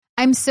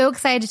I'm so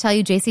excited to tell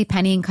you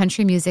JCPenney and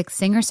country music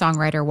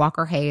singer-songwriter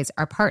Walker Hayes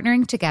are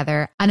partnering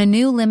together on a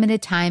new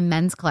limited-time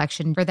men's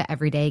collection for the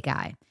everyday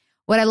guy.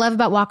 What I love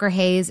about Walker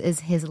Hayes is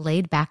his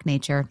laid-back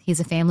nature.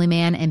 He's a family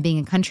man, and being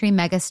a country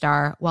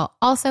megastar while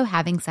also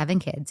having 7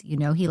 kids, you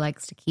know he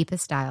likes to keep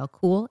his style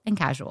cool and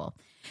casual.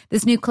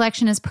 This new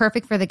collection is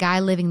perfect for the guy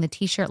living the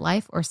t-shirt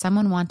life or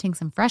someone wanting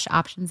some fresh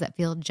options that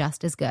feel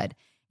just as good.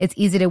 It's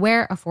easy to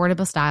wear,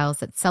 affordable styles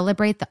that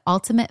celebrate the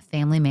ultimate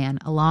family man,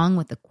 along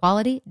with the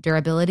quality,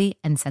 durability,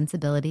 and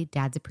sensibility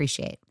dads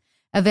appreciate.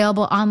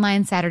 Available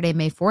online Saturday,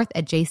 May 4th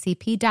at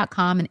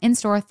jcp.com and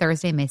in-store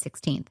Thursday, May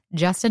 16th.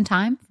 Just in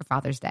time for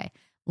Father's Day.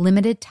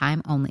 Limited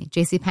time only.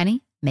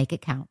 JCPenney, make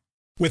it count.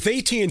 With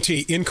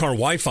AT&T in-car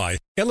Wi-Fi,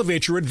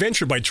 elevate your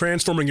adventure by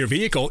transforming your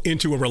vehicle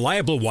into a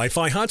reliable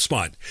Wi-Fi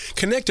hotspot.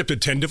 Connect up to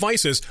 10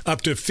 devices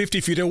up to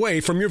 50 feet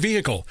away from your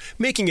vehicle,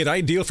 making it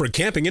ideal for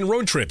camping and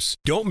road trips.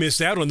 Don't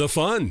miss out on the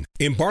fun.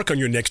 Embark on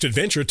your next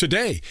adventure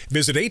today.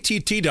 Visit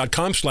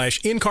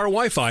att.com/in-car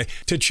Wi-Fi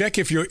to check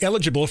if you're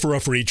eligible for a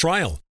free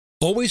trial.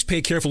 Always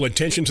pay careful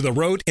attention to the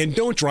road and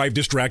don't drive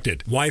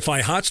distracted.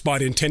 Wi-Fi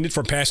hotspot intended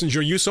for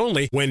passenger use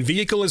only when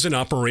vehicle is in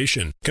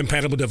operation.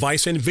 Compatible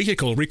device and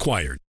vehicle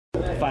required.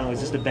 Finally,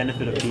 is this the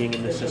benefit of being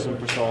in the system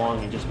for so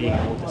long and just being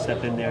able to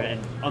step in there and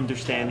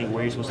understanding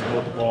where you're supposed to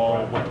build the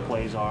ball, what the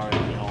plays are,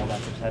 and all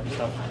that type of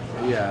stuff?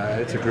 Yeah,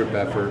 it's a group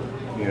effort.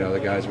 You know, the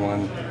guys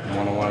won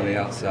one-on-one on the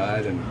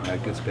outside and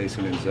had good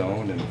spacing in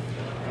zone, and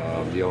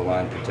the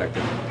O-line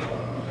protected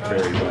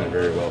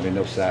very well. I mean,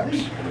 no sacks. I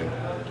mean,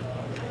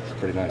 it's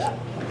pretty nice.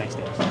 Thanks,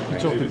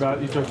 Dave. You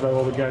talked about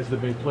all the guys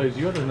that made plays.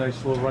 You had a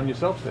nice little run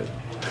yourself there.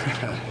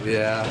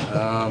 Yeah.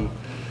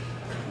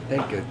 I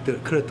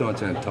think could have thrown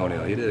to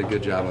Antonio. He did a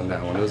good job on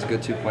that one. It was a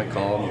good 2-point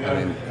call.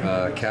 I mean,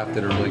 Cap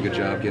did a really good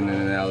job getting in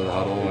and out of the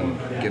huddle and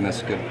getting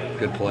us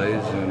good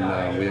plays, and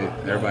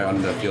everybody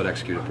on the field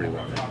executed pretty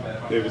well.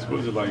 Davis, what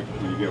was it like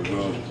when you get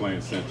Will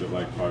playing center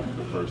like probably for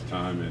the first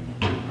time, and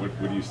what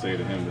do you say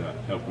to him to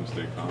help him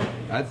stay calm?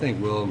 I think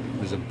Will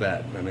is a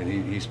vet. I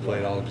mean, he's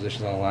played all the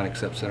positions on the line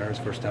except center. His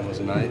first time was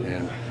tonight,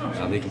 and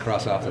he can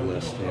cross off the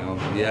list. You know,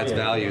 he adds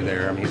value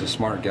there. I mean, he's a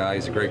smart guy.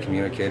 He's a great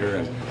communicator,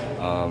 and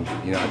I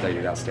thought he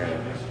did outstanding.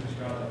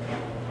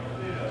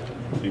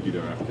 Think you'd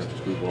ever have to catch a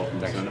screwball from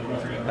the center?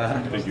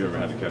 Think you ever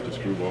had to catch a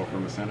screwball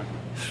from the center?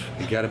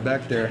 He got it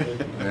back there.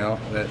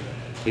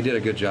 He did a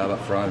good job up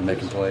front and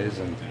making plays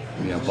and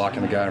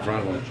blocking the guy in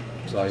front of him.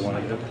 That's all he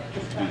wanted to do.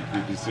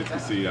 Did you sit to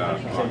see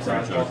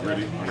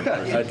Gritty?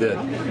 I did.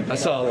 I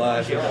saw it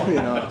live.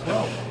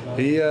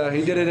 He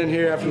did it in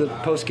here after the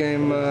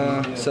post-game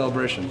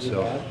celebration,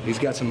 so he's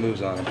got some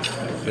moves on him.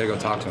 They go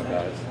talk to him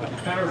about it.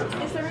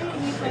 Is there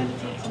anything you plan to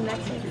take to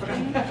next week?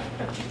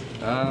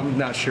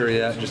 Not sure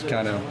yet. Just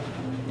kind of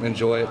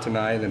enjoy it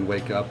tonight and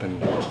wake up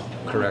and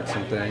correct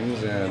some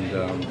things and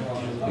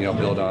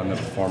build on the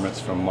performance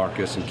from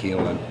Marcus and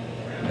Keelan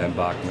and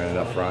Bachman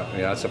up front.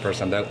 That's the first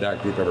time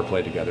that group ever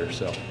played together,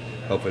 so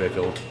hopefully they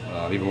feel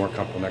even more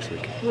comfortable next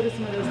week. What are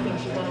some of those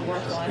things you want to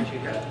work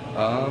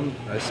on?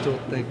 I still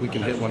think we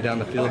can hit one down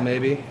the field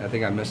maybe. I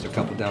think I missed a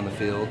couple down the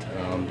field.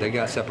 They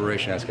got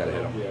separation, I just got to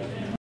hit them.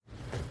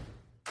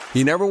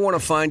 You never want to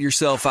find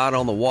yourself out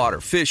on the water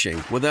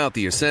fishing without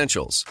the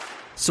essentials.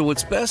 So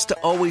it's best to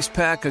always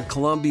pack a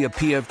Columbia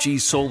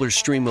PFG Solar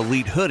Stream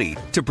Elite hoodie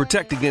to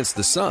protect against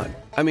the sun.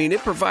 I mean,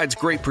 it provides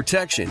great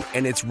protection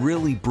and it's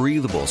really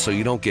breathable so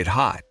you don't get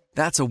hot.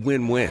 That's a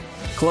win-win.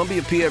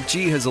 Columbia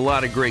PFG has a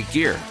lot of great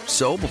gear.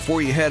 So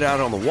before you head out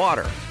on the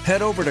water,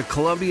 head over to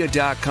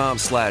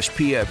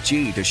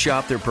Columbia.com/PFG to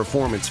shop their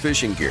performance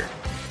fishing gear.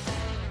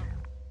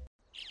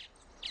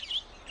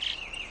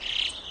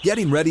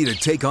 Getting ready to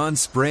take on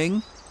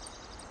spring?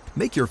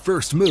 Make your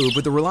first move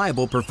with the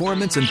reliable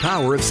performance and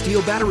power of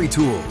Steel battery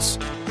tools.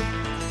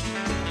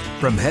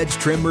 From hedge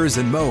trimmers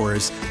and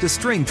mowers to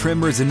string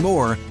trimmers and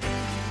more,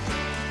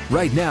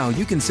 right now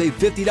you can save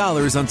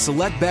 $50 on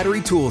select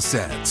battery tool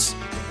sets.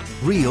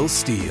 Real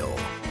Steel.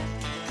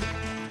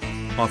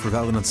 Offer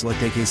valid on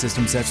select AK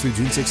system sets through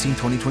June 16,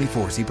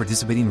 2024. See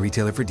participating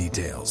retailer for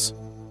details.